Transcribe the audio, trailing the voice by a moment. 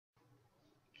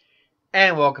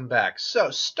And welcome back.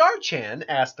 So, Star-Chan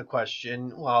asked the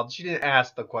question. Well, she didn't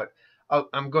ask the question. Oh,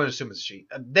 I'm going to assume it's she.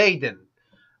 They didn't.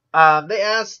 They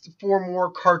asked for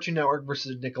more Cartoon Network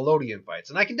versus Nickelodeon fights,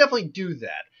 and I can definitely do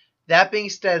that. That being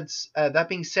said,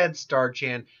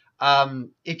 Star-Chan,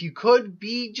 if you could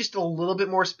be just a little bit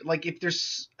more like if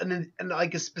there's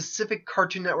like a specific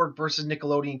Cartoon Network versus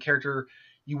Nickelodeon character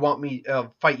you want me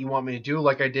fight you want me to do,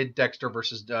 like I did Dexter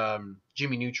versus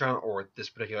Jimmy Neutron, or this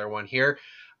particular one here.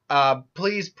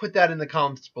 Please put that in the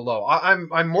comments below.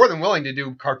 I'm more than willing to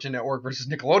do Cartoon Network versus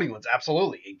Nickelodeon ones.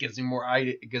 Absolutely, it gives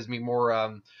me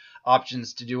more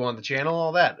options to do on the channel,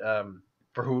 all that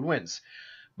for who wins.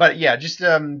 But yeah, just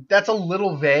that's a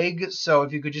little vague. So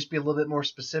if you could just be a little bit more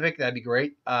specific, that'd be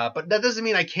great. But that doesn't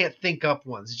mean I can't think up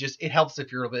ones. It helps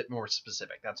if you're a bit more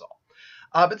specific. That's all.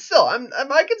 But still, I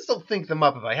can still think them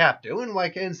up if I have to. And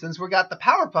like, for instance, we got the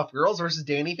Powerpuff Girls versus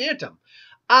Danny Phantom.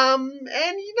 And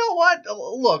you know what?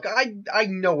 Look, I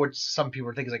know what some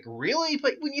people think is like, really?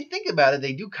 But when you think about it,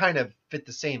 they do kind of fit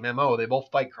the same MO. They both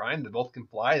fight crime. They both can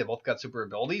fly. They both got super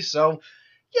abilities. So,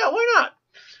 yeah, why not?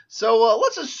 So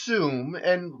let's assume,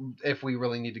 and if we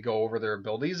really need to go over their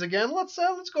abilities again, let's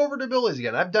go over their abilities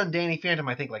again. I've done Danny Phantom,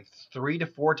 I think, like 3 to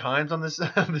 4 times on this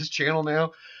on this channel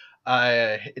now.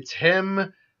 It's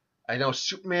him. I know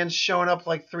Superman's shown up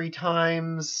like 3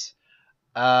 times.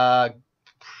 Well,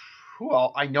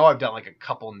 I know I've done like a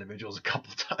couple individuals a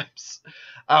couple times.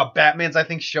 Batman's, I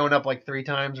think, shown up like 3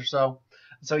 times or so.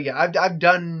 So yeah, I've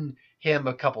done him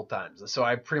a couple times, so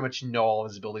I pretty much know all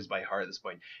of his abilities by heart at this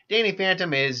point. Danny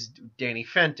Phantom is Danny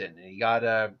Fenton. He got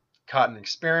caught in an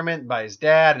experiment by his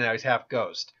dad, and now he's half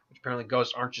ghost. Which apparently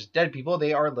ghosts aren't just dead people;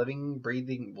 they are living,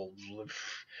 breathing. Well,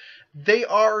 they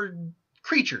are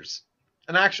creatures,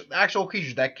 actual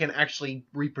creatures that can actually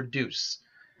reproduce.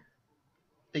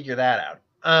 Figure that out.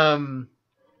 I am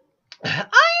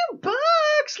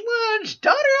Box Lunch,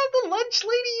 daughter of the lunch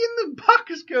lady in the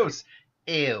box ghost.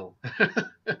 Ew.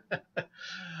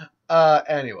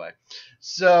 Anyway,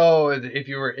 so if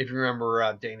you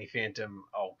remember Danny Phantom,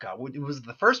 oh god, was it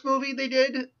the first movie they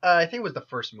did? I think it was the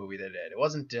first movie they did. It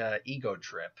wasn't Ego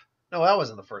Trip. No, that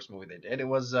wasn't the first movie they did. It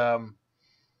was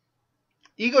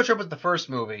Ego Trip was the first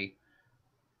movie.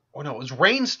 Oh no, it was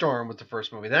Rainstorm was the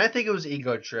first movie. Then I think it was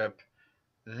Ego Trip.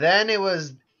 Then it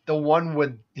was the one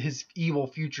with his evil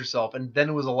future self, and then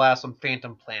it was the last one,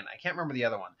 Phantom Planet. I can't remember the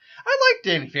other one. I liked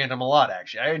Danny Phantom a lot,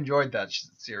 actually. I enjoyed that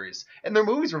series, and their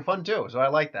movies were fun too, so I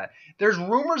like that. There's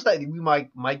rumors that we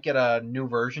might get a new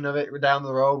version of it down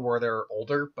the road where they're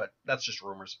older, but that's just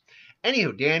rumors.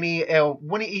 Anywho, Danny,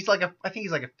 when he's like I think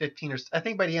he's like a 15 or I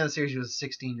think by the end of the series he was a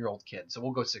 16-year-old kid, so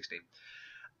we'll go 16.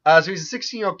 So he's a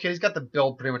 16-year-old kid. He's got the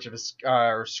build pretty much of a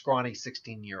scrawny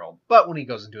 16-year-old. But when he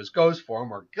goes into his ghost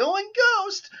form, or going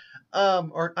ghost,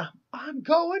 or I'm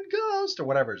going ghost, or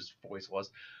whatever his voice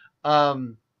was,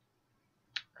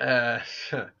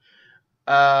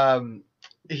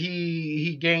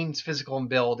 he gains physical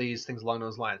abilities, things along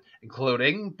those lines,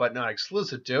 including, but not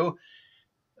exclusive to,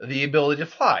 the ability to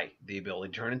fly, the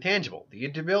ability to turn intangible, the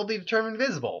ability to turn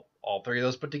invisible, all 3 of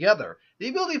those put together, the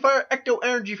ability to fire ecto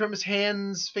energy from his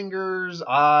hands, fingers,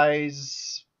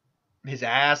 eyes, his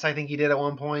ass, I think he did at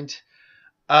one point,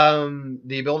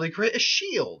 the ability to create a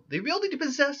shield, the ability to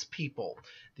possess people,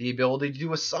 the ability to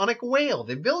do a sonic whale,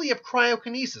 the ability of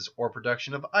cryokinesis or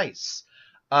production of ice,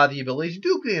 the ability to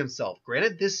duplicate himself.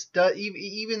 Granted, this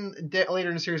even later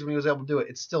in the series when he was able to do it,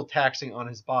 it's still taxing on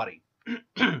his body.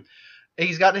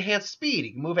 He's got enhanced speed.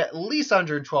 He can move at least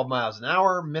 112 miles an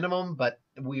hour minimum, but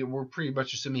we're pretty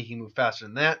much assuming he can move faster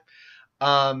than that.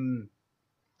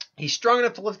 He's strong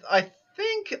enough to lift, I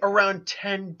think, around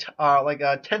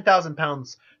 10,000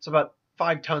 pounds. So about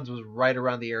 5 tons was right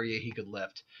around the area he could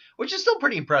lift, which is still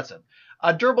pretty impressive.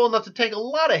 Durable enough to take a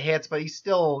lot of hits, but he's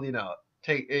still,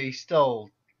 he's still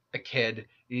a kid.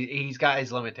 He's got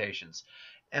his limitations.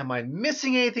 Am I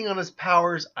missing anything on his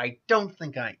powers? I don't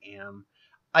think I am.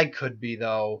 I could be,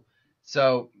 though.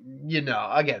 So,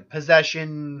 again,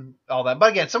 possession, all that.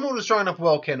 But again, someone with a strong enough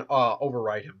will can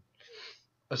override him.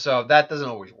 So that doesn't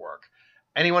always work.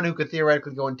 Anyone who could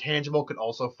theoretically go intangible could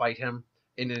also fight him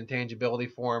in an intangibility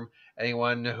form.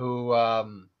 Anyone who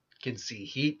can see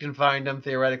heat can find him,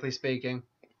 theoretically speaking.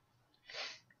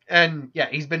 And, yeah,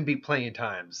 he's been beat plenty of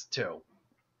times, too.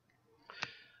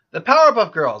 The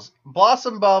Powerpuff Girls,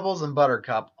 Blossom, Bubbles, and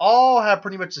Buttercup all have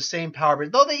pretty much the same power,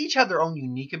 though they each have their own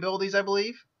unique abilities, I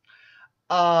believe.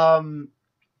 Now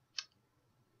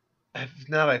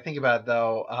that I think about it,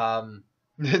 though,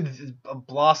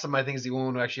 Blossom, I think, is the only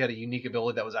one who actually had a unique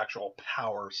ability that was actual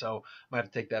power, so I might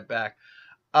have to take that back.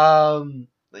 You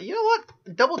know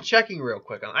what? Double checking real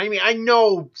quick. I mean, I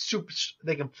know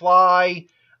they can fly.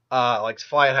 likes to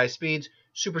fly at high speeds,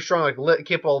 super strong, like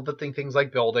capable of lifting things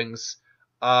like buildings.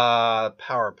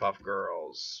 Powerpuff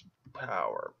Girls.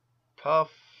 Powerpuff.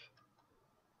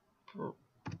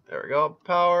 There we go.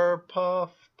 Powerpuff.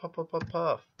 Puff, puff, puff,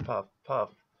 puff, puff, puff.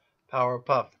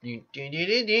 Powerpuff.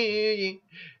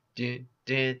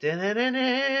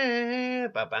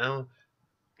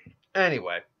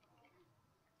 Anyway.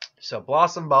 So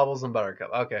Blossom, Bubbles, and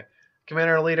Buttercup. Okay.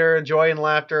 Commander, leader, joy and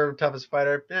laughter, toughest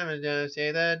fighter.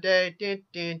 Say that day.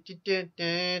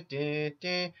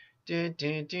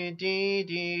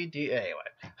 Anyway.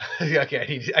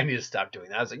 Okay, I need to stop doing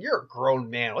that. I was like, you're a grown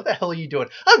man. What the hell are you doing?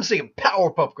 I'm singing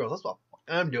Powerpuff Girls. That's what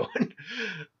I'm doing.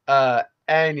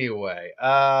 Anyway.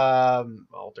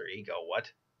 Alter ego,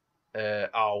 what?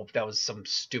 Oh, that was some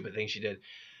stupid thing she did.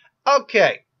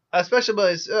 Okay. Special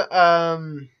abilities.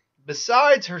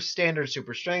 Besides her standard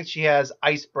super strength, she has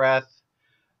Ice Breath.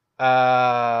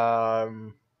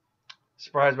 Surprised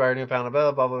by her newfound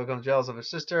ability, blah blah becomes jealous of her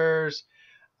sisters.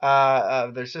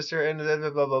 Their sister and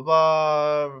blah blah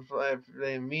blah.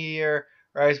 Meteor.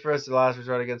 Her Ice Breath is the last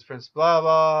resort against Prince blah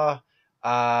blah.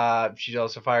 She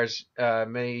also fires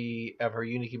many of her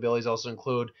unique abilities. Also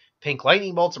include Pink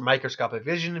Lightning Bolts, or Microscopic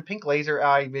Vision, Pink Laser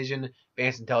Eye Vision,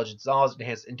 Advanced Intelligence Knowledge,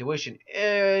 Enhanced Intuition,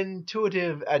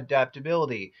 Intuitive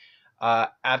Adaptability,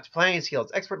 Apt Planning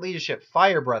Skills, Expert Leadership,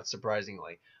 Fire Breath,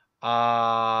 surprisingly.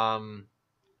 All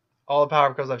the power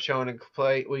because I've shown a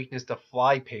complete weakness to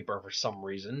fly paper for some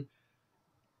reason.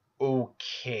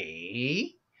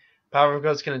 Okay. Power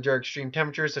codes can endure extreme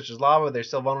temperatures such as lava. They're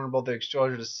still vulnerable to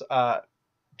exposure to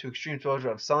extreme exposure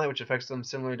of sunlight, which affects them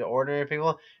similarly to ordinary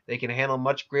people. They can handle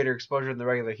much greater exposure than the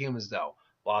regular humans, though.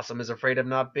 Blossom is afraid of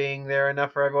not being there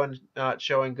enough for everyone, not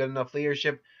showing good enough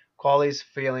leadership qualities,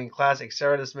 failing class,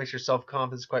 etc. This makes her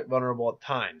self-confidence quite vulnerable at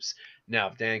times. Now,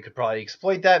 if Danny could probably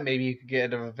exploit that, maybe you could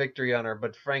get a victory on her,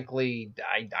 but frankly,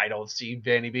 I don't see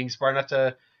Danny being smart enough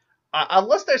to...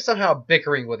 unless they're somehow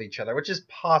bickering with each other, which is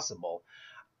possible.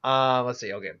 Let's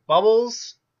see, okay.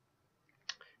 Bubbles...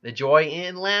 The joy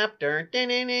in laughter.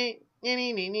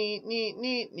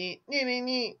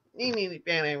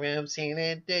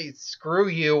 Screw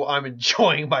you. I'm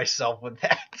enjoying myself with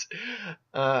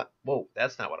that. Whoa,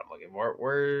 that's not what I'm looking for.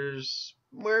 Where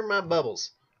are my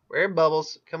bubbles? Where are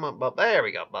bubbles? Come on, bubbles. There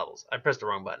we go, bubbles. I pressed the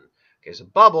wrong button. Okay, so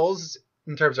bubbles,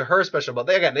 in terms of her special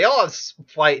ability, again, they all have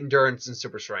flight, endurance, and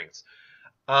super strengths.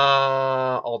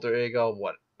 Alter ego,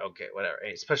 what? Okay, whatever.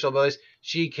 Any special abilities?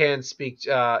 She can speak.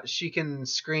 She can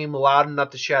scream loud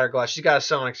enough to shatter glass. She's got a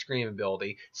sonic scream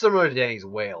ability, similar to Danny's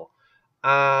whale.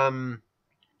 And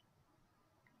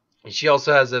she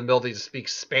also has the ability to speak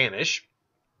Spanish.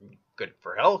 Good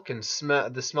for hell. Can smell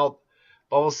the smell.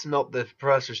 Bubbles smelt the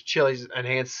professor's chilies.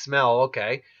 Enhanced smell.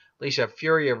 Okay. Alicia,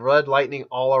 fury of red lightning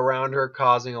all around her,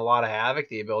 causing a lot of havoc.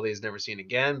 The ability is never seen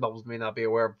again. Bubbles may not be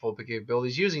aware of full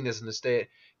capabilities using this in the state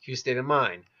of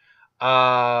mind.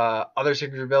 Other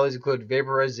signature abilities include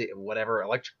Vaporize, whatever,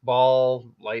 Electric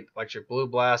Ball, Light, Electric Blue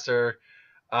Blaster.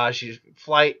 She's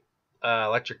Flight,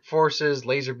 Electric Forces,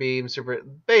 Laser Beam, Super,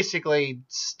 basically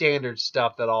standard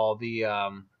stuff that all the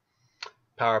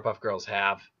Powerpuff Girls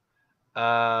have.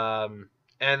 And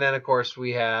then, of course,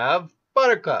 we have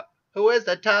Buttercup, who is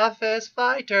the toughest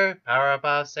fighter.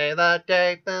 Powerpuff say the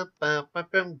day, I'm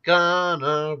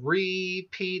gonna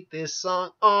repeat this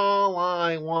song all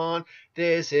I want.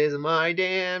 This is my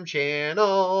damn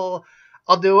channel.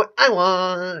 I'll do what I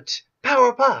want.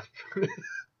 Powerpuff.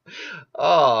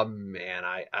 Oh, man,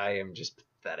 I am just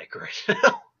pathetic right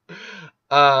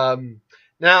now.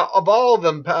 Now, of all of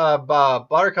them,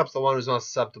 Buttercup's the one who's most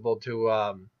susceptible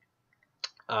to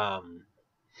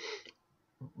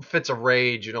fits of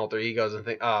rage and alter egos and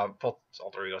things.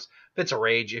 Alter egos, fits of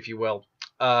rage, if you will.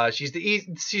 She's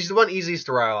the one easiest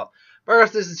to rile up.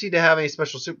 Buttercup doesn't seem to have any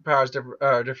special superpowers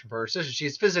different from her sister.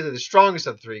 She's physically the strongest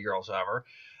of the three girls, however.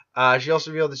 She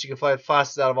also revealed that she can fly the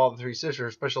fastest out of all the three sisters.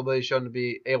 Her special ability is shown to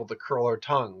be able to curl her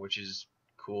tongue, which is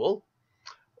cool.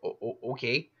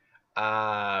 Okay.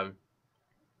 But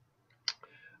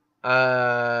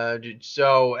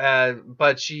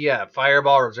she,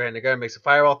 Fireball, rubs her hand together, makes a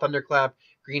fireball, thunderclap,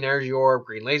 green energy orb,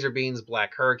 green laser beams,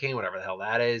 black hurricane, whatever the hell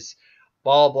that is,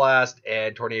 ball blast,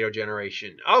 and tornado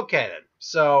generation. Okay then.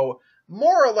 So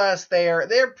more or less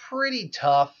they're pretty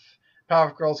tough.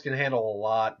 Powerpuff Girls can handle a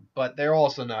lot, but they're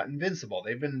also not invincible.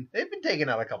 They've been taken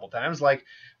out a couple times. Like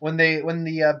when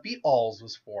the Beat Alls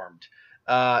was formed,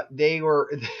 they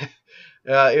were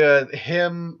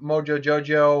him, Mojo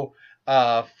Jojo,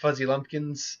 Fuzzy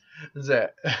Lumpkins,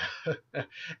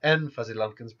 and Fuzzy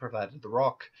Lumpkins provided the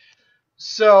rock.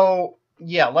 So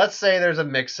yeah, let's say there's a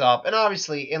mix-up, and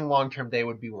obviously in long term they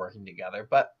would be working together,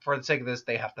 but for the sake of this,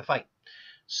 they have to fight.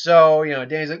 So,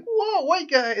 Danny's like, whoa, white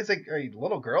guy. It's like, are you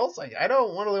little girls? Like, I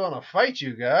don't really want to fight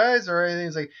you guys or anything.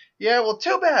 He's like, yeah, well,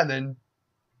 too bad. And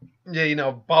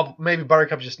then, maybe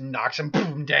Buttercup just knocks him.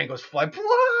 Boom, Danny goes flying. It's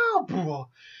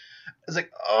like,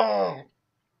 oh.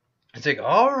 It's like,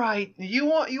 all right, you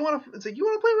want to? It's like, you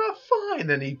want to play around? Fine.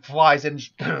 Then he flies in,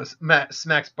 and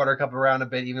smacks Buttercup around a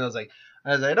bit, even though it's like,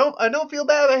 I don't feel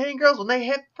bad about hitting girls when they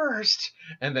hit first.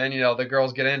 And then the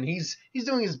girls get in. He's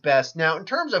doing his best. Now, in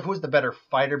terms of who's the better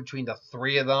fighter between the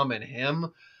three of them and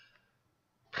him,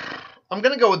 I'm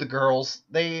gonna go with the girls.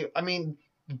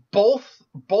 Both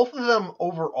of them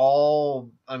overall.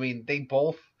 They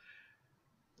both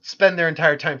spend their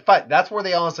entire time fighting. That's where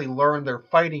they honestly learn their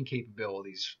fighting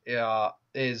capabilities.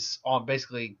 Is on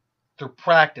basically through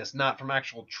practice, not from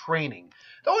actual training.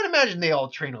 Though I'd imagine they all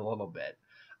train a little bit.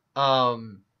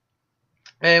 And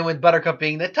with Buttercup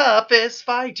being the toughest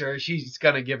fighter, she's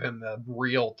gonna give him the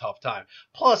real tough time.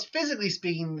 Plus, physically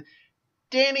speaking,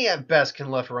 Danny at best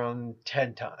can lift around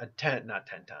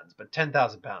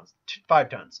 10,000 pounds, 5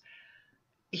 tons.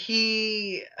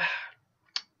 The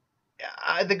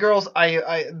girls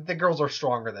are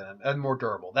stronger than him and more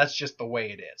durable. That's just the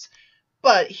way it is.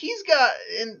 But he's got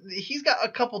a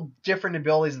couple different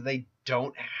abilities that they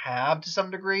don't have to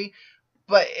some degree.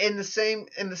 But in the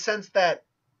sense that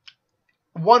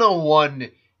 101,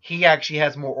 he actually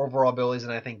has more overall abilities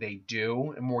than I think they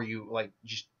do, and more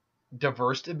just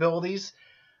diverse abilities.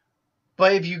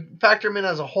 But if you factor him in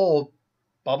as a whole,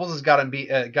 Bubbles has got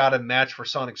a match for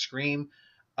Sonic Scream.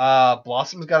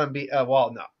 Blossom's got to be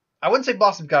no. I wouldn't say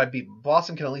Blossom's got to beat.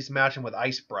 Blossom can at least match him with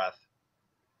Ice Breath.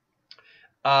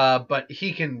 But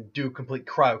he can do complete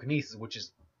cryokinesis, which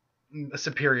is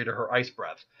superior to her Ice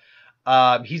Breath.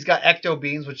 He's got Ecto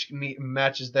Beams, which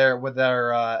matches with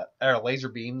their laser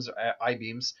beams, eye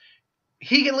beams.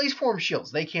 He can at least form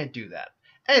shields. They can't do that.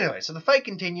 Anyway, so the fight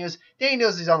continues. Danny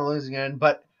knows he's on the losing end,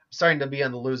 but starting to be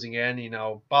on the losing end.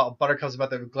 Buttercup's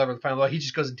about to deliver the final blow. He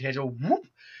just goes into tangent, whoop,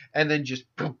 and then just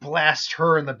blasts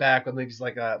her in the back with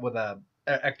a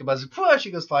Ectobuzz. She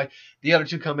goes flying. The other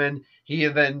two come in. He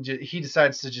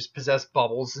decides to just possess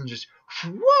Bubbles and just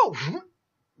whoa.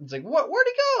 It's like, where'd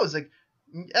he go? It's like,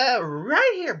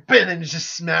 right here. And then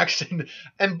just smacks in.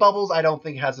 And Bubbles, I don't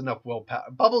think has enough willpower.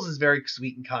 Bubbles is very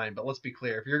sweet and kind, but let's be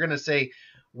clear. If you're gonna say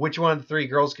which one of the three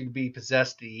girls could be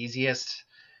possessed the easiest,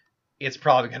 it's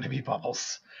probably gonna be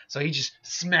Bubbles. So he just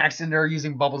smacks into her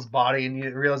using Bubbles' body, and he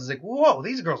realizes like, whoa,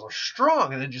 these girls are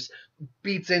strong, and then just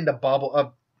beats into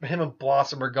Bubble. Him and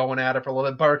Blossom are going at it for a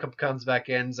little bit. Buttercup comes back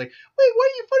in. He's like, wait, what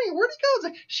are you funny? Where'd he go? It's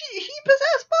like, he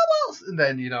possessed Bubbles. And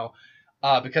then,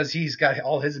 because he's got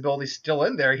all his abilities still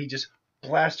in there, he just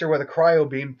blasts her with a cryo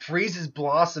beam, freezes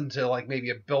Blossom to like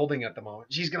maybe a building at the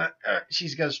moment. She's gonna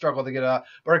struggle to get up.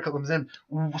 Buttercup comes in,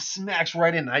 smacks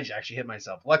right in. I actually hit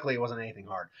myself. Luckily, it wasn't anything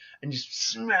hard, and just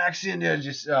smacks into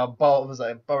just Bubbles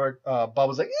like, ah,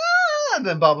 and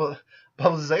then Bubbles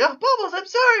is like, oh, Bubbles, I'm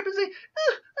sorry, but it's like,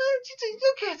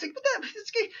 okay, it's like, but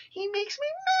he makes me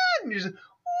mad, and you're just,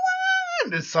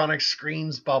 what? And Sonic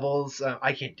screams Bubbles.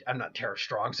 I'm not Terra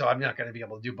strong, so I'm not going to be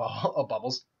able to do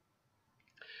Bubbles.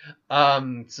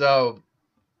 Sonic's like,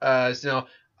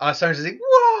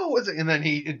 whoa! And then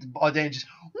Danny just,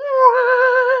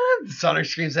 Sonic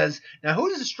Scream says, now who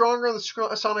is stronger on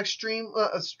the Sonic Scream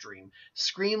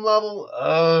level?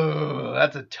 Oh,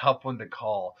 that's a tough one to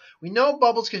call. We know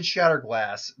Bubbles can shatter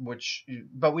glass,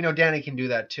 but we know Danny can do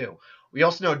that too. We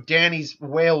also know Danny's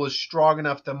whale was strong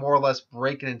enough to more or less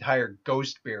break an entire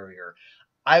ghost barrier.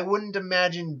 I wouldn't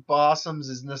imagine Bubbles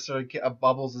is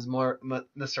more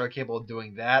necessarily capable of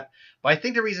doing that. But I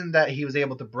think the reason that he was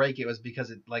able to break it was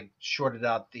because it shorted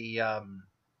out the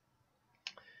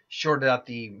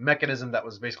mechanism that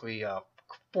was basically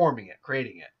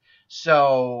creating it.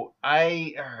 So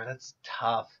that's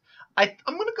tough. I'm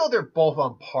gonna go they're both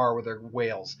on par with their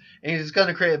whales, and he's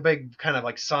gonna create a big kind of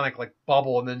like Sonic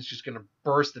bubble, and then it's just gonna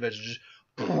burst the just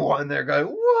and they're going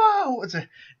whoa.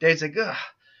 Dave's like ugh.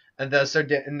 And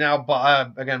now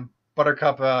again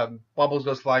Buttercup Bubbles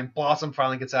goes flying. Blossom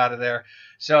finally gets out of there,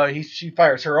 so she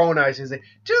fires her own ice. And he's like,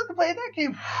 "Dude, can play that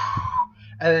game."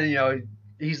 And then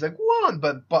he's like, "Won!"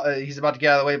 But he's about to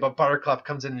get out of the way, but Buttercup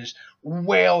comes in and just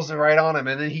wails right on him,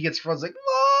 and then he gets frozen like,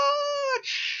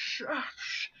 "What?"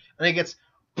 And he gets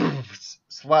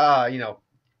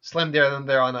slammed there on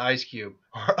the ice cube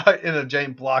in a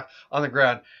giant block on the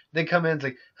ground. They come in, it's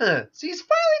like, "Huh? So he's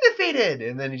finally defeated,"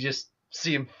 and then you just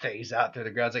see him phase out through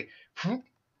the ground. It's like,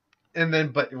 and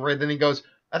then then he goes,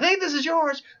 "I think this is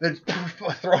yours." Then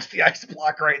throws the ice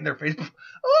block right in their face.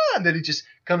 And then he just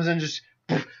comes in and just,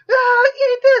 eat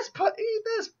this,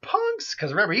 punks.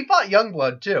 Because remember, he fought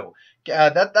Youngblood too.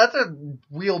 That's a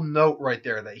real note right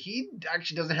there that he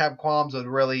actually doesn't have qualms with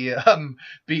really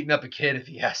beating up a kid if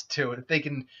he has to. If they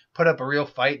can put up a real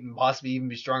fight and possibly even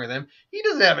be stronger than him, he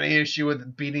doesn't have any issue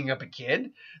with beating up a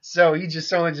kid. So he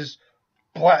just only just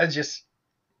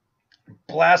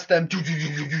blast them.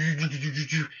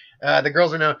 The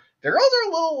girls are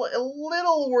a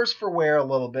little worse for wear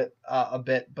a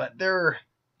bit, but they're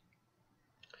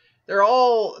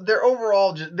overall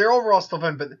still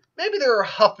fun, but maybe they're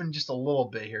huffing just a little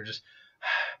bit here. Just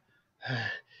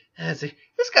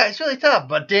this guy's really tough,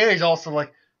 but Danny's also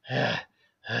like,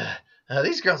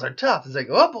 these girls are tough. It's like,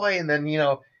 oh boy, and then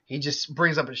he just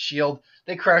brings up his shield.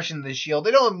 They crash into the shield.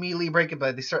 They don't immediately break it,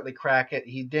 but they certainly crack it.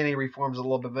 Danny reforms a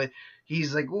little bit, but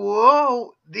he's like,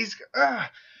 whoa, these.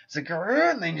 It's like,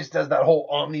 and then he just does that whole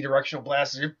omnidirectional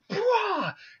blast,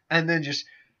 and then just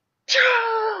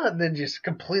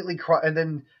completely and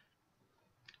then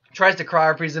tries to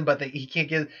cryo freeze him, but he can't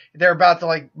get. They're about to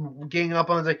like gang up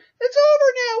on him. It's like, it's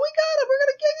over now. We got him. We're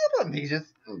gonna gang up on him. He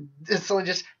just suddenly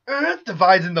just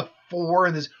divides into 4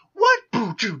 and this what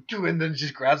boo choo choo, and then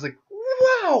just grabs like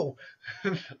wow,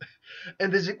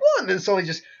 and there's like one, and then suddenly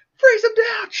just freeze them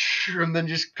down, and then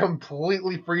just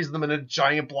completely freeze them in a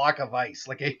giant block of ice,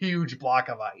 like a huge block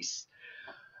of ice.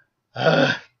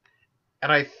 And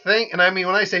I mean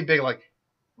when I say big, like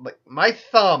my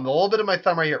thumb, a little bit of my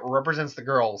thumb right here represents the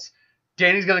girls.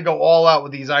 Danny's gonna go all out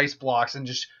with these ice blocks and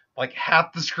just like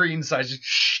half the screen size,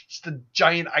 just a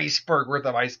giant iceberg worth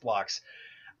of ice blocks.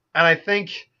 And I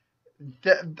think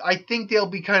they'll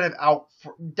be kind of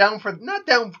not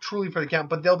down truly for the count,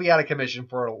 but they'll be out of commission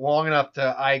for long enough to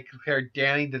I compare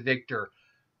Danny the victor,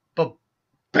 but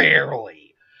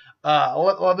barely.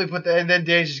 Let me put that, and then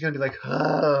Danny's just gonna be like,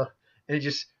 and it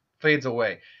just fades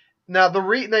away. Now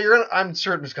I'm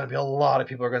certain there's gonna be a lot of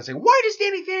people who are gonna say, why does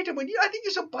Danny Phantom win? I think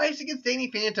you're so biased against Danny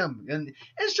Phantom, and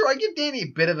it's true. I give Danny a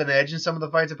bit of an edge in some of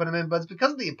the fights I put him in, but it's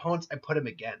because of the opponents I put him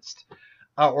against.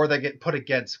 Or they get put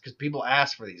against because people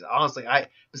ask for these. Honestly,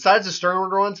 besides the Stern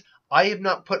Order ones, I have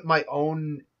not put my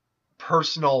own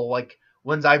personal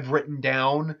ones I've written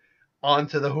down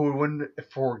onto the who would win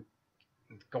for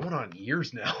going on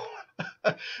years now.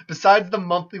 Besides the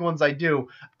monthly ones I do,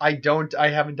 I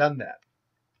haven't done that.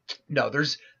 No,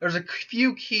 there's a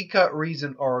few key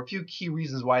reasons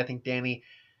why I think Danny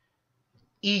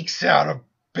ekes out a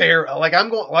bear. I'm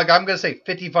gonna say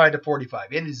 55 to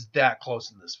 45. It is that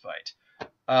close in this fight.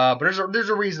 But there's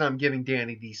a reason I'm giving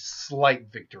Danny the slight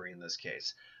victory in this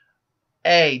case.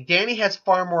 Danny has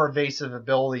far more evasive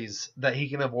abilities that he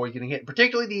can avoid getting hit,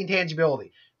 particularly the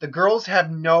intangibility. The girls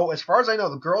have as far as I know,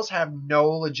 the girls have no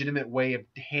legitimate way of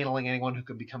handling anyone who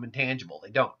could become intangible.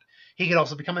 They don't. He can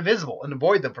also become invisible and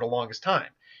avoid them for the longest time.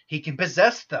 He can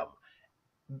possess them.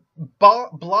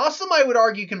 Blossom, I would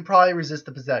argue, can probably resist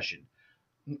the possession.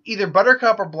 Either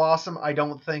Buttercup or Blossom, I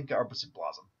don't think, or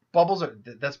Blossom. Bubbles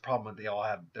that's the problem.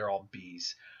 They're all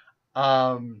bees.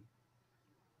 But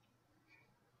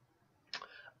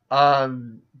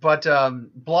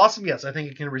Blossom, yes, I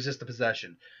think it can resist the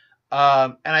possession.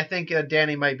 And I think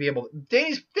Danny might be able.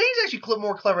 Danny's actually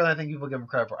more clever than I think people give him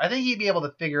credit for. I think he'd be able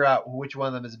to figure out which one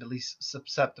of them is at least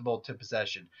susceptible to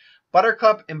possession.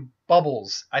 Buttercup and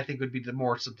Bubbles, I think, would be the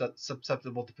more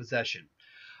susceptible to possession.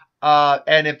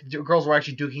 And if the girls were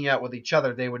actually duking out with each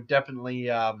other, they would definitely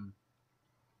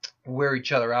wear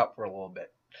each other out for a little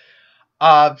bit.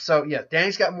 So yeah,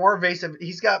 Danny's got more evasive.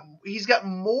 He's got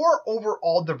more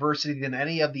overall diversity than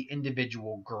any of the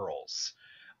individual girls.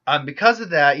 Because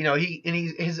of that,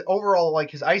 his overall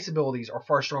his ice abilities are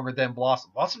far stronger than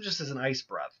Blossom. Blossom just has an ice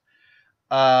breath,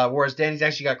 whereas Danny's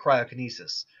actually got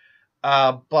cryokinesis.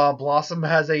 Blossom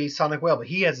has a sonic whale, but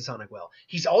he has a sonic whale.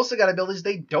 He's also got abilities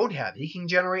they don't have. He can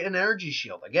generate an energy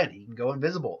shield. Again, he can go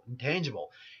invisible,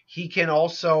 intangible. He can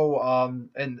also,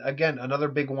 and again, another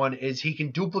big one is he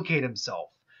can duplicate himself.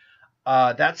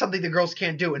 That's something the girls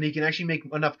can't do, and he can actually make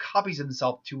enough copies of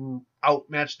himself to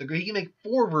outmatch he can make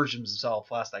 4 versions of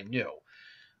himself, last I knew.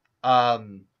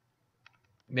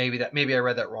 Maybe I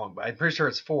read that wrong, but I'm pretty sure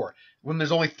it's 4. When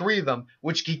there's only 3 of them,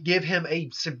 which could give him a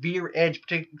severe edge,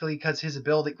 particularly because his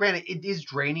ability, granted, it is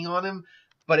draining on him,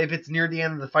 but if it's near the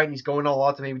end of the fight and he's going all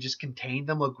out to maybe just contain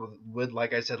them with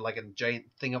like I said, like a giant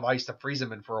thing of ice to freeze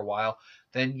them in for a while,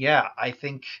 then yeah, I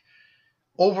think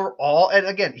overall, and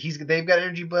again, they've got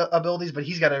energy abilities, but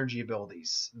he's got energy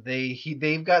abilities.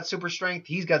 They've got super strength.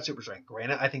 He's got super strength.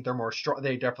 Granted, I think they're more strong.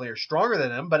 They definitely are stronger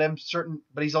than him, but I'm certain.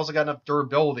 But he's also got enough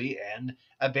durability and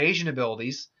evasion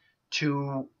abilities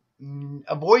to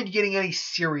avoid getting any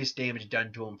serious damage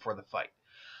done to him for the fight.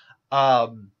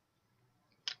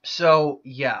 So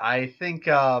yeah, I think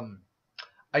I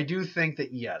do think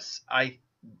that yes,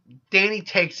 Danny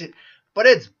takes it. but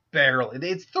it's barely.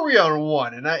 It's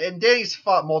 3-on-1, and Danny's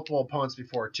fought multiple opponents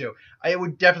before too. It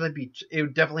would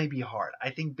definitely be hard. I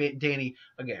think Danny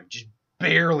again just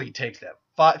barely takes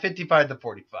that 55 to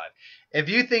 45. If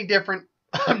you think different,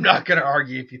 I'm not going to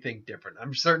argue if you think different.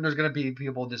 I'm certain there's going to be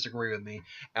people who disagree with me,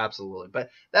 absolutely. But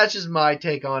that's just my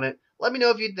take on it. Let me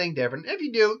know if you think different. If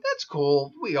you do, that's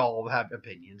cool. We all have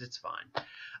opinions. It's fine.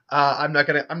 I'm not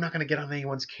gonna get on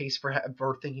anyone's case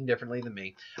for thinking differently than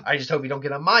me. I just hope you don't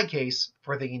get on my case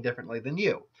for thinking differently than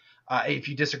you. If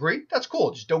you disagree, that's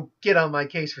cool. Just don't get on my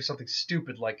case for something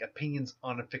stupid like opinions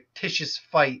on a fictitious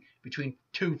fight between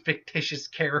two fictitious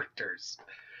characters.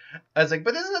 I was like,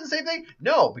 but isn't that the same thing?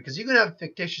 No, because you can have a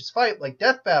fictitious fight like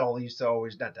Death Battle used to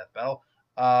always, not Death Battle,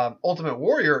 Ultimate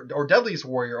Warrior or Deadliest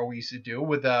Warrior always used to do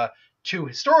with two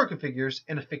historical figures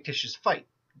in a fictitious fight.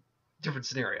 Different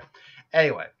scenario.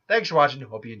 Anyway, thanks for watching.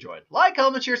 Hope you enjoyed. Like,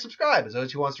 comment, share, subscribe. As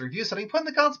those who wants to review something, put in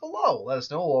the comments below. Let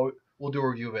us know. We'll do a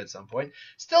review of it at some point.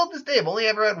 Still, to this day, I've only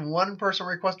ever had one person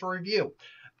request a review.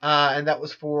 And that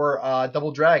was for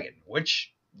Double Dragon,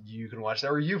 which you can watch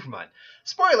that review for mine.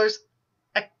 Spoilers,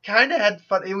 I kind of had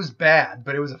fun. It was bad,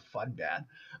 but it was a fun bad.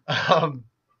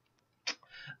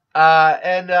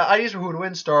 Ideas for who to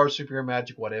win, stars, superhero,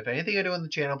 magic, what if. Anything I do on the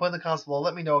channel, put in the comments below.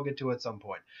 Let me know. I'll get to it at some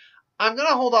point. I'm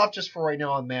gonna hold off just for right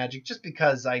now on Magic, just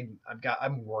because I'm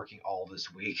working all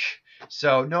this week,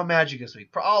 so no Magic this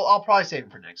week. I'll probably save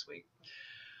it for next week.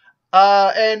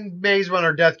 And Maze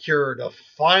Runner Death Cure, the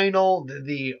final,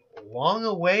 the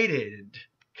long-awaited,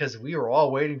 because we were all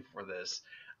waiting for this,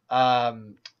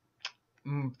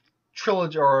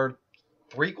 trilogy or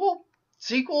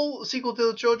sequel to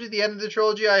the trilogy, the end of the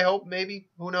trilogy. I hope, maybe,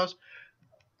 who knows.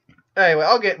 Anyway,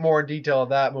 I'll get more in detail of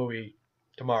that movie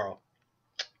tomorrow.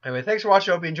 Anyway, thanks for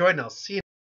watching. I hope you enjoyed, and I'll see you